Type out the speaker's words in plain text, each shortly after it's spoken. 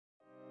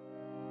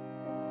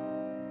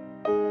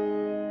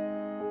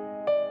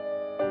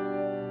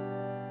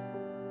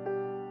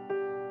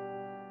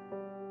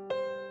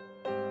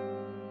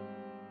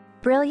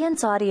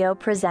Brilliance Audio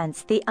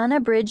presents the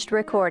unabridged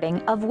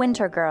recording of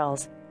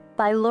Wintergirls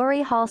by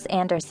Laurie Halse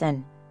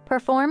Anderson,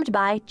 performed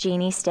by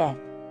Jeannie Stith.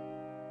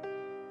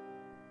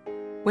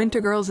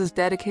 Wintergirls is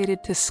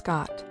dedicated to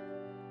Scott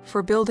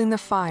for building the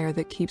fire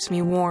that keeps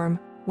me warm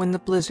when the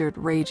blizzard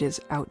rages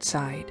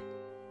outside.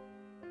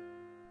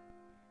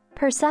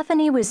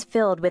 Persephone was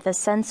filled with a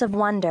sense of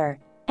wonder,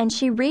 and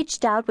she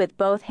reached out with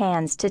both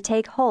hands to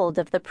take hold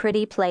of the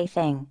pretty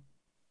plaything.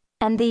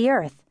 And the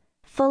earth,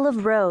 full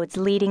of roads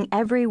leading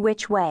every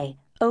which way,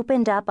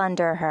 opened up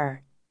under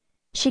her.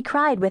 She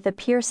cried with a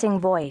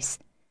piercing voice,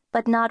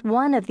 but not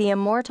one of the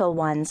immortal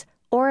ones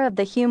or of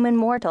the human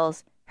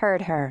mortals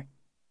heard her.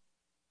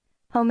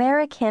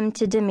 Homeric Hymn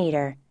to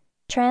Demeter,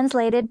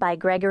 translated by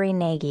Gregory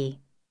Nagy.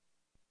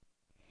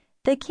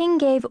 The king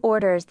gave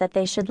orders that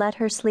they should let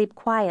her sleep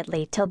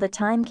quietly till the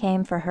time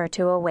came for her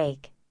to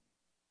awake.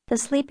 The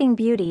Sleeping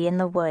Beauty in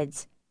the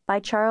Woods,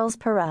 by Charles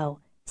Perrault,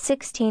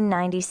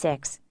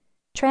 1696.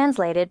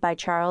 Translated by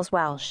Charles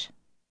Welsh.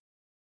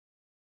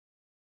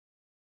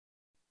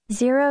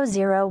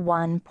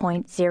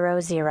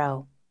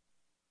 001.00.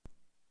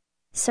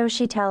 So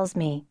she tells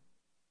me,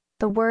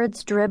 the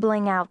words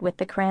dribbling out with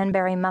the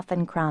cranberry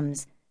muffin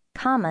crumbs,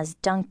 commas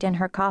dunked in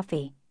her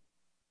coffee.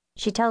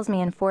 She tells me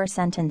in 4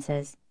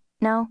 sentences.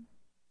 No,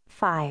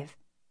 5.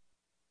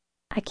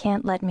 I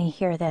can't let me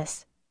hear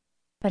this,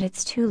 but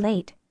it's too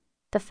late.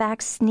 The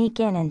facts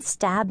sneak in and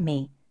stab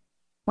me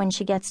when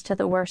she gets to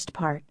the worst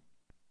part.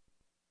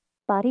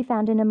 Body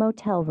found in a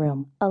motel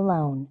room,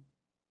 alone.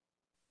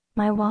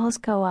 My walls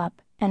go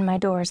up and my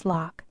doors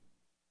lock.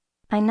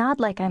 I nod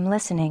like I'm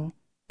listening,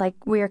 like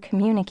we're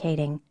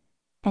communicating,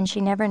 and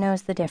she never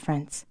knows the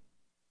difference.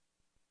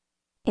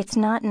 It's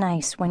not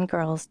nice when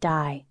girls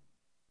die.